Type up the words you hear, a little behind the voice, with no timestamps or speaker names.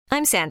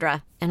I'm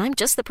Sandra, and I'm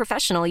just the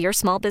professional your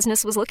small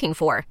business was looking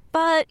for.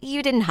 But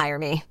you didn't hire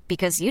me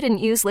because you didn't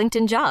use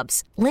LinkedIn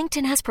Jobs.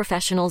 LinkedIn has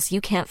professionals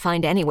you can't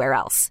find anywhere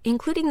else,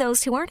 including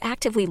those who aren't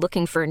actively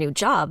looking for a new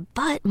job,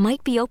 but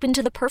might be open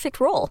to the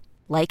perfect role,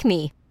 like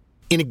me.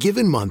 In a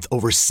given month,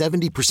 over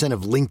 70%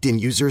 of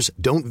LinkedIn users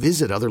don't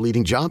visit other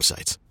leading job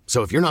sites.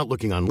 So if you're not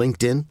looking on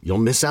LinkedIn, you'll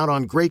miss out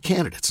on great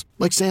candidates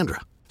like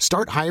Sandra.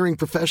 Start hiring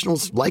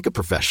professionals like a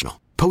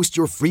professional. Post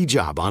your free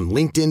job on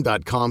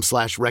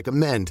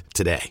linkedin.com/recommend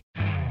today.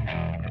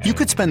 You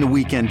could spend the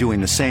weekend doing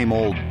the same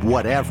old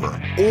whatever,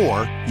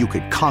 or you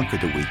could conquer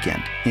the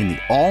weekend in the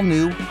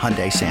all-new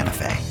Hyundai Santa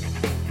Fe.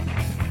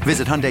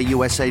 Visit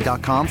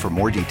HyundaiUSA.com for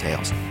more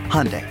details.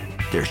 Hyundai,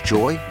 there's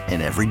joy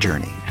in every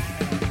journey.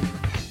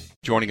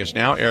 Joining us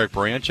now, Eric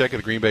Baranczyk of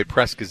the Green Bay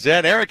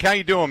Press-Gazette. Eric, how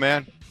you doing,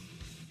 man?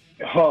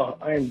 Oh,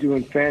 I am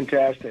doing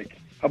fantastic.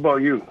 How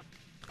about you?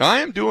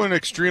 I am doing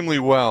extremely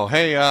well.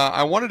 Hey,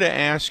 I wanted to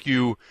ask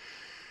you,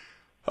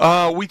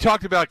 we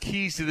talked about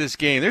keys to this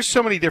game. There's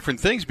so many different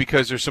things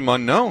because there's some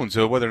unknowns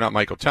of whether or not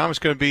Michael Thomas is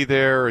going to be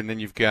there, and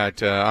then you've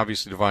got,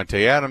 obviously,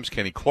 Devontae Adams,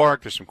 Kenny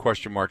Clark. There's some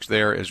question marks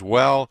there as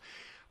well.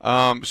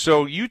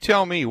 So you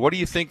tell me, what do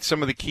you think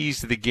some of the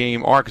keys to the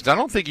game are? Because I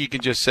don't think you can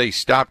just say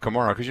stop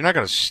Kamara, because you're not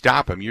going to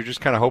stop him. You're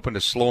just kind of hoping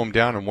to slow him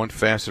down in one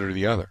facet or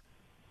the other.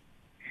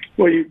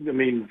 Well,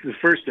 the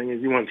first thing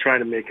is you want to try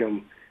to make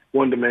him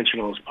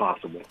one-dimensional as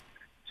possible.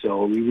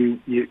 So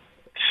you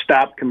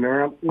stop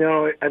Kamara.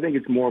 I think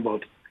it's more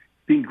about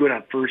being good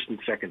on first and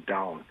second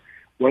down.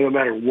 Well, no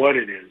matter what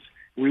it is,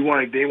 they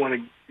want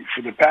to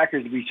for the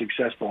Packers to be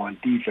successful on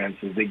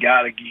defenses. They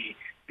got to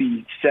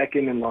be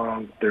second and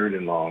long, third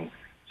and long.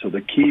 So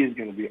the key is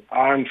going to be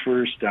on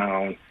first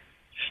down,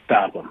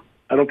 stop them.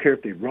 I don't care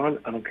if they run.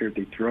 I don't care if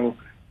they throw.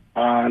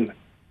 On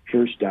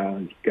first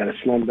down, you got to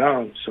slow them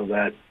down so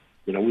that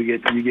we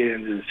get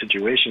into the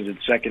situations at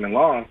second and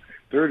long,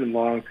 third and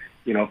long.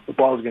 The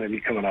ball is going to be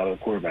coming out of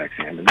the quarterback's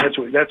hand, and that's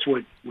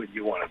what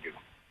you want to do.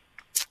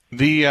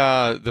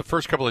 The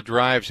first couple of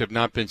drives have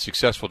not been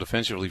successful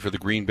defensively for the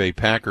Green Bay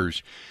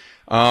Packers.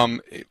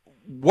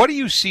 What do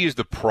you see as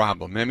the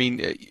problem? I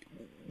mean,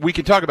 we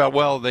can talk about,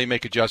 they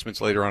make adjustments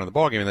later on in the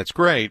ballgame, and that's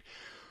great.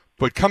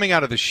 But coming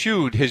out of the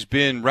chute has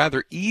been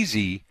rather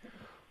easy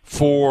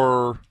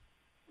for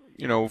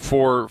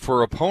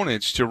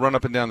opponents to run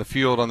up and down the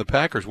field on the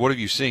Packers. What have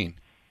you seen?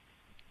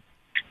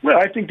 Well,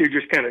 I think they're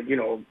just kind of,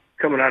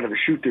 coming out of the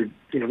chute.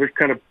 They're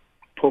kind of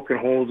poking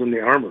holes in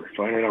the armor,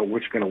 finding out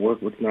what's going to work,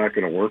 what's not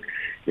going to work.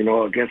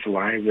 Against the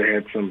Lions, they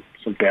had some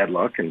bad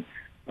luck, and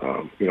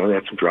they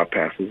had some drop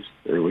passes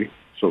early.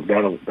 So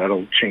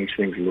that'll change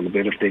things a little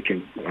bit if they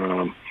can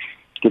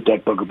get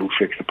that bugaboo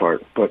fixed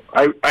apart. But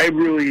I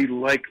really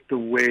like the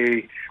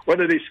way,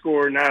 whether they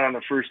score or not on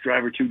the first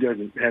drive or two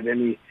doesn't have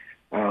any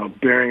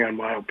bearing on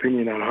my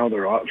opinion on how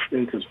their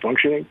offense is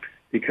functioning,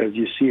 because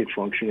you see it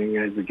functioning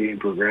as the game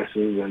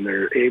progresses, and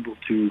they're able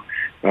to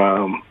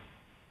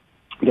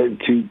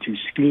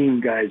scheme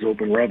guys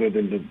open rather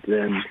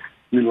than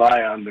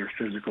rely on their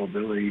physical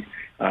ability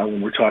when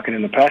we're talking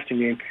in the passing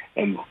game.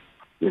 And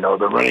the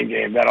running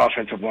game, that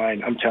offensive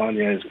line, I'm telling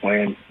you, is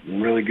playing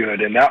really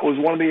good. And that was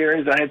one of the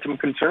areas I had some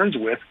concerns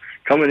with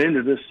coming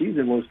into this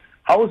season was,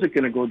 how is it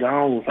going to go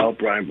down without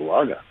Brian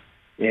Bulaga?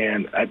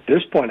 And at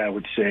this point, I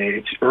would say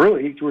it's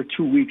early. We're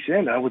 2 weeks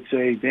in. I would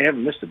say they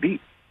haven't missed a beat.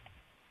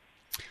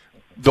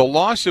 The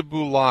loss of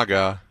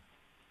Bulaga,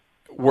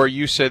 where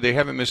you said they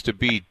haven't missed a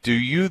beat, do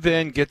you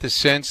then get the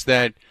sense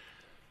that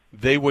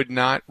they would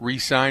not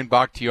re-sign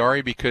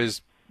Bakhtiari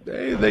because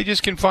they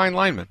just can find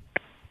linemen?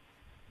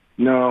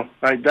 No,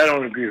 I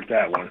don't agree with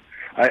that one.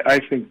 I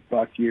think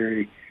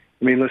Bakhtiari,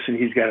 listen,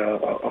 he's got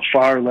a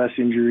far less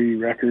injury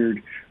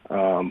record.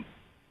 There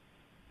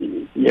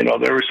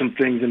were some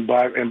things in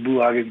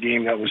Bulaga's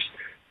game that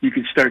you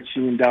could start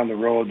seeing down the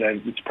road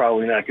that it's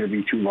probably not going to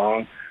be too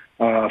long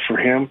for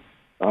him.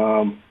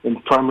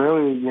 And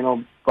primarily,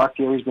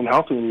 Bakhtiari's been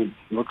healthy, and it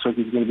looks like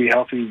he's going to be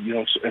healthy,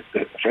 at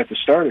the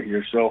starter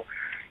here. So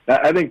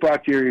I think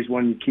Bakhtiari is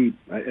one you keep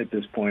at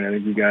this point. I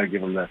think you got to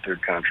give him that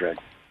third contract.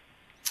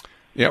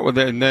 Yeah, well,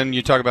 then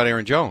you talk about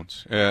Aaron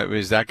Jones.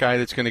 Is that guy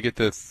that's going to get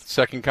the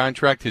second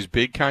contract, his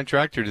big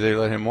contract, or do they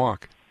let him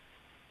walk?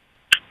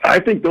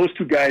 I think those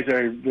two guys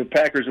the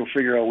Packers will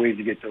figure out ways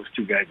to get those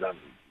two guys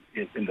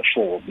in the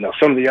fold. Now,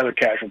 some of the other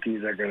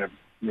casualties are going to,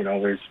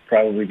 there's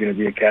probably going to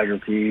be a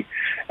casualty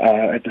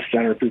at the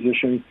center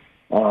position.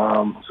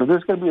 So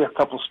there's going to be a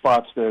couple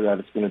spots there that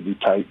it's going to be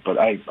tight, but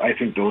I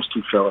think those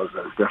two fellows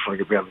are definitely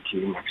going to be on the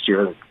team next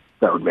year.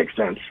 That would make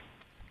sense.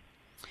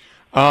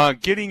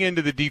 Getting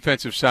into the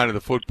defensive side of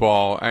the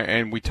football,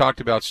 and we talked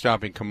about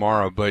stopping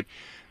Kamara, but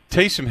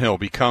Taysom Hill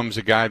becomes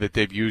a guy that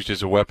they've used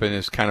as a weapon,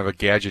 as kind of a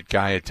gadget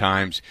guy at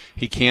times.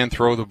 He can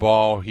throw the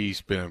ball.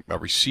 He's been a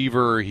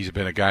receiver. He's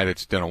been a guy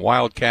that's done a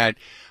wildcat.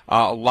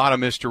 A lot of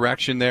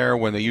misdirection there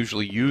when they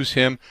usually use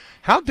him.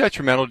 How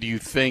detrimental do you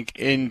think,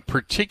 in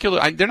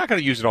particular, they're not going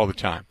to use it all the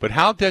time, but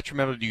how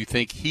detrimental do you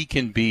think he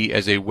can be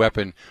as a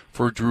weapon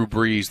for Drew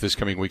Brees this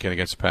coming weekend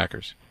against the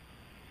Packers?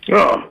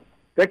 Oh,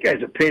 that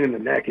guy's a pain in the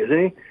neck, isn't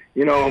he?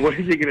 You know, what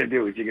is he going to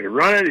do? Is he going to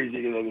run it? Is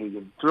he going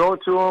to throw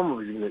it to him?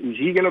 Or is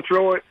he going to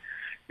throw it?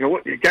 You know,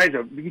 what the guy's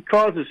he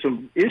causes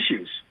some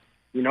issues.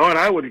 You know, and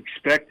I would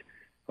expect,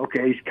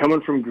 okay, he's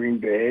coming from Green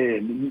Bay,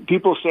 and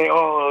people say,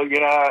 oh, you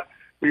know,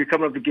 when you're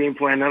coming up with the game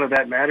plan, none of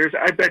that matters.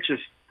 I bet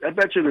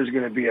you there's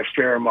going to be a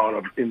fair amount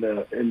of in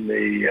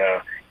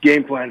the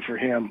game plan for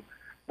him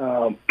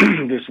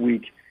this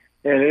week,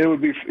 and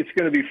it's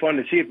going to be fun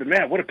to see it. But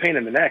man, what a pain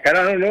in the neck! I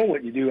don't know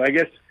what you do. I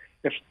guess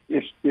if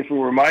it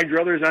were my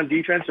druthers on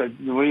defense,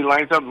 when he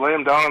lines up, lay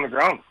him down on the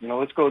ground. You know,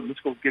 let's go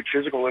get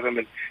physical with him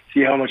and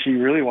see how much he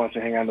really wants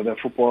to hang on to that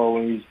football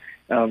when he's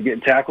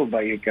getting tackled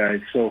by 8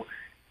 guys. So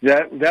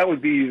that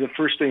would be the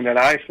first thing that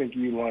I think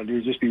you'd want to do,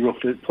 is just be real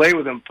fit, play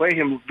with him, play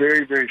him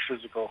very, very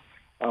physical,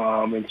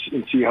 and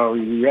see how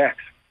he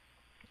reacts.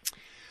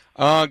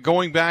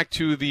 Going back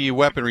to the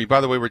weaponry, by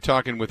the way, we're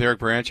talking with Eric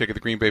Baranczyk at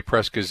the Green Bay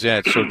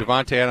Press-Gazette. So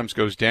Davante Adams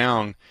goes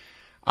down.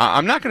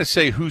 I'm not going to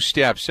say who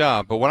steps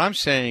up, but what I'm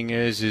saying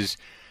is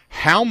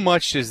how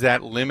much does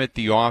that limit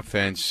the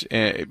offense?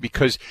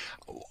 Because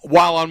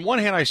while on one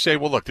hand I say,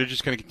 well, look, they're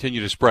just going to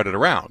continue to spread it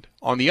around.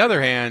 On the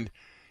other hand,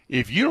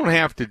 if you don't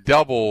have to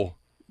double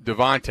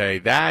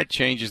Davante, that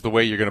changes the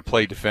way you're going to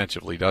play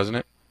defensively, doesn't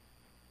it?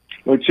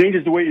 Well, it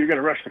changes the way you're going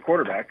to rush the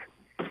quarterback.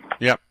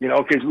 Yep. You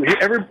know, because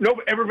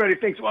everybody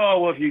thinks,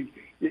 well,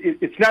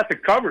 it's not the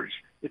coverage.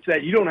 It's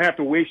that you don't have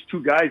to waste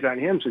 2 guys on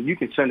him, so you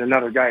can send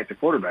another guy at the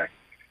quarterback.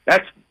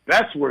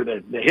 That's where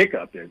the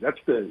hiccup is.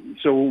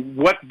 So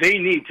what they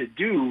need to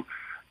do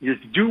is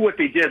do what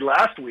they did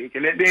last week,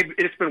 and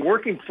it's been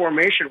working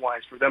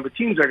formation-wise for them, but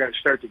teams are going to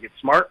start to get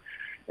smart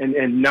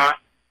and not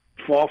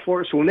fall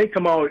for it. So when they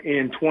come out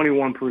in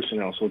 21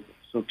 personnel,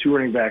 so 2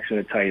 running backs and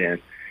a tight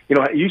end, you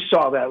know, you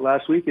saw that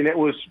last week, and it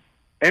was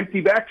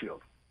empty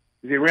backfield.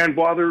 They ran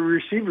bother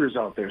receivers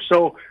out there.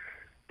 So,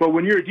 but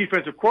when you're a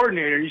defensive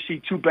coordinator, you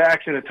see 2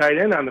 backs and a tight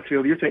end on the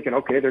field, you're thinking,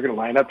 okay, they're going to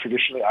line up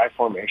traditionally I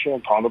formation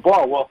and pound the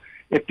ball. Well,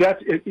 if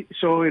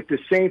the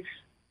Saints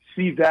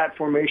see that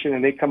formation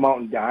and they come out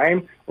and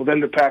dime, well, then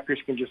the Packers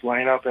can just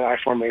line up in I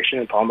formation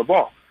and pound the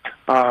ball.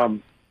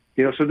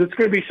 You know, so there's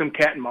going to be some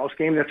cat and mouse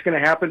game that's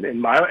going to happen in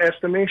my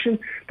estimation.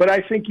 But I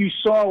think you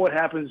saw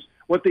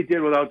what they did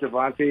without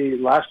Davante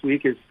last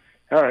week is,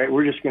 all right,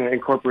 we're just going to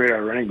incorporate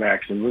our running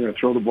backs and we're going to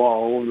throw the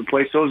ball all over the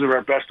place. Those are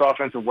our best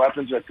offensive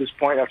weapons at this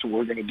point. That's what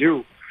we're going to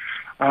do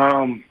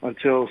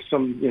until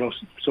some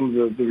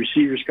of the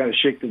receivers kind of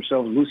shake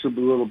themselves loose a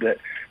little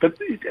bit. But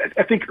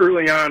I think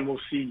early on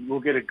we'll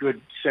get a good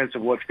sense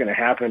of what's going to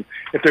happen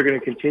if they're going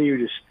to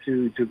continue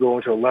to go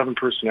into 11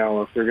 personnel,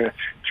 or if they're going to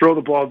throw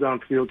the ball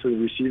downfield to the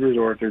receivers,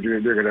 or if they're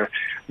going to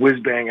whiz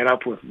bang it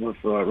up with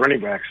running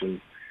backs. And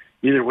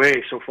either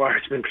way, so far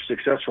it's been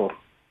successful.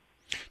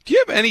 Do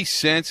you have any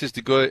sense as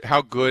to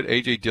how good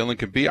A.J. Dillon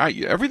can be?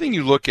 Everything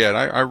you look at,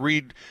 I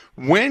read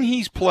when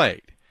he's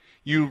played.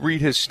 You read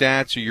his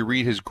stats or you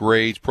read his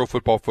grades. Pro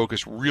Football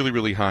Focus really,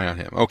 really high on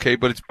him. Okay,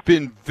 but it's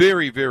been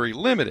very, very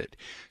limited.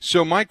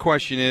 So my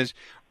question is,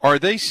 are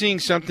they seeing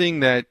something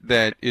that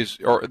is,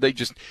 or are they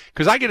just,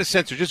 because I get a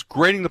sense they're just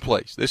grading the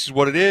plays. This is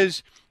what it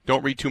is.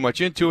 Don't read too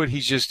much into it.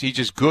 He's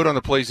just good on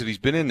the plays that he's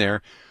been in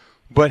there.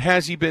 But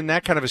has he been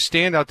that kind of a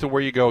standout to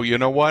where you go, you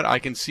know what, I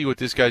can see what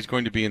this guy's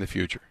going to be in the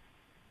future?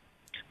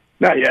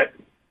 Not yet.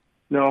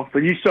 No,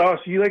 but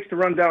he likes to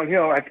run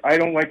downhill. I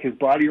don't like his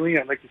body lean.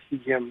 I'd like to see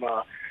him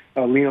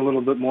lean a little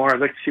bit more. I'd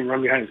like to see him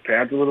run behind his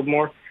pads a little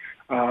more.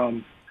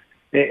 And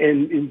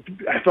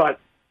I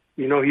thought,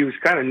 you know, he was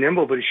kind of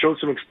nimble, but he showed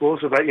some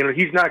explosive. You know,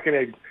 he's not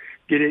going to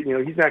get it. You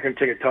know, he's not going to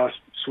take a toss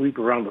sweep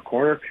around the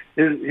corner.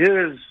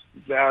 His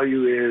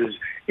value is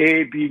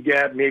A, B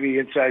gap, maybe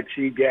inside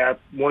C gap,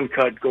 one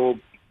cut, go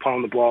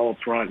pound the ball up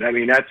front. I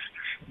mean,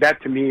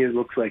 that to me, it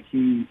looks like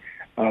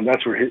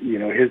that's where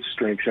his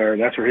strengths are.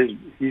 That's where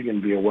he's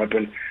going to be a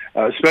weapon,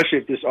 especially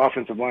if this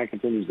offensive line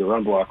continues to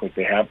run block like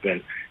they have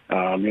been.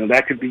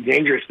 That could be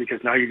dangerous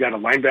because now you got a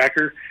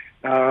linebacker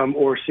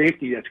or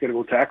safety that's going to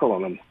go tackle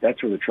on them.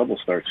 That's where the trouble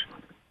starts.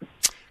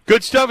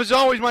 Good stuff as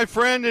always, my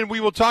friend, and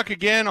we will talk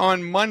again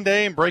on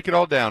Monday and break it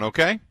all down,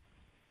 okay?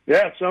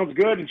 Yeah, sounds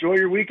good. Enjoy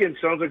your weekend.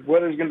 Sounds like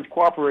weather's going to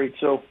cooperate,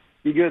 so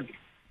be good.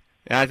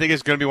 Yeah, I think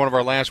it's going to be one of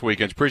our last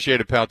weekends.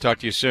 Appreciate it, pal. Talk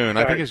to you soon.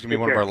 I think it's going to be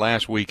one of our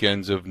last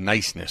weekends of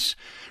niceness.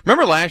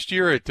 Remember last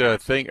year at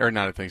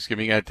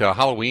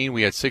Halloween,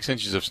 we had 6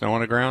 inches of snow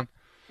on the ground?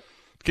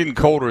 It's getting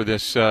colder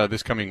this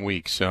coming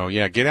week. So,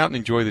 yeah, get out and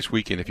enjoy this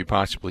weekend if you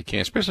possibly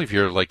can, especially if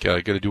you're like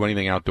going to do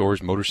anything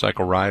outdoors,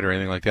 motorcycle ride or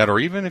anything like that, or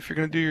even if you're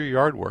going to do your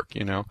yard work,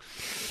 you know.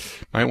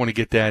 Might want to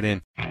get that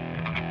in.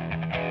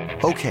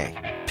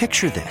 Okay,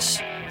 picture this.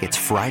 It's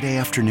Friday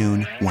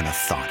afternoon when a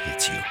thought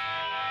hits you.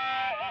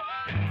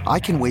 I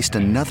can waste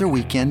another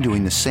weekend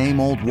doing the same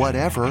old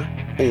whatever,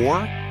 or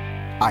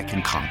I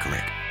can conquer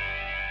it.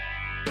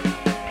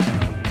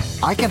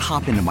 I can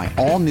hop into my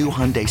all-new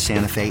Hyundai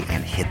Santa Fe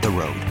and hit the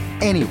road.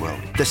 Any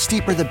road. The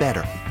steeper, the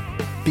better.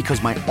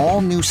 Because my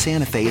all-new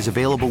Santa Fe is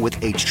available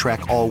with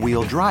H-Track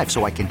all-wheel drive,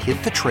 so I can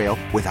hit the trail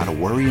without a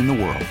worry in the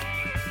world.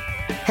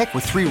 Heck,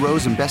 with 3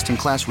 rows and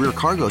best-in-class rear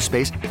cargo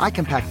space, I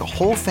can pack the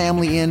whole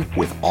family in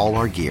with all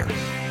our gear.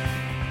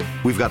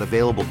 We've got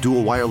available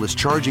dual wireless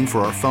charging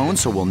for our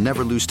phones, so we'll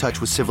never lose touch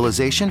with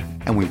civilization,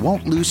 and we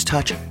won't lose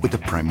touch with the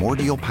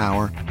primordial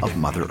power of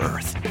Mother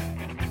Earth.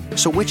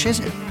 So which is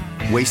it?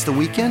 Waste the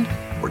weekend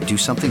or do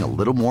something a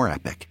little more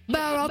epic?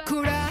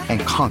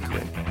 And conquer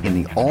it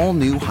in the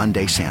all-new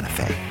Hyundai Santa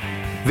Fe.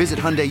 Visit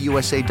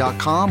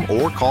HyundaiUSA.com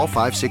or call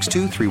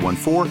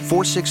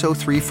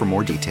 562-314-4603 for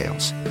more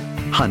details.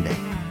 Hyundai,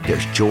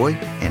 there's joy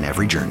in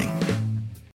every journey.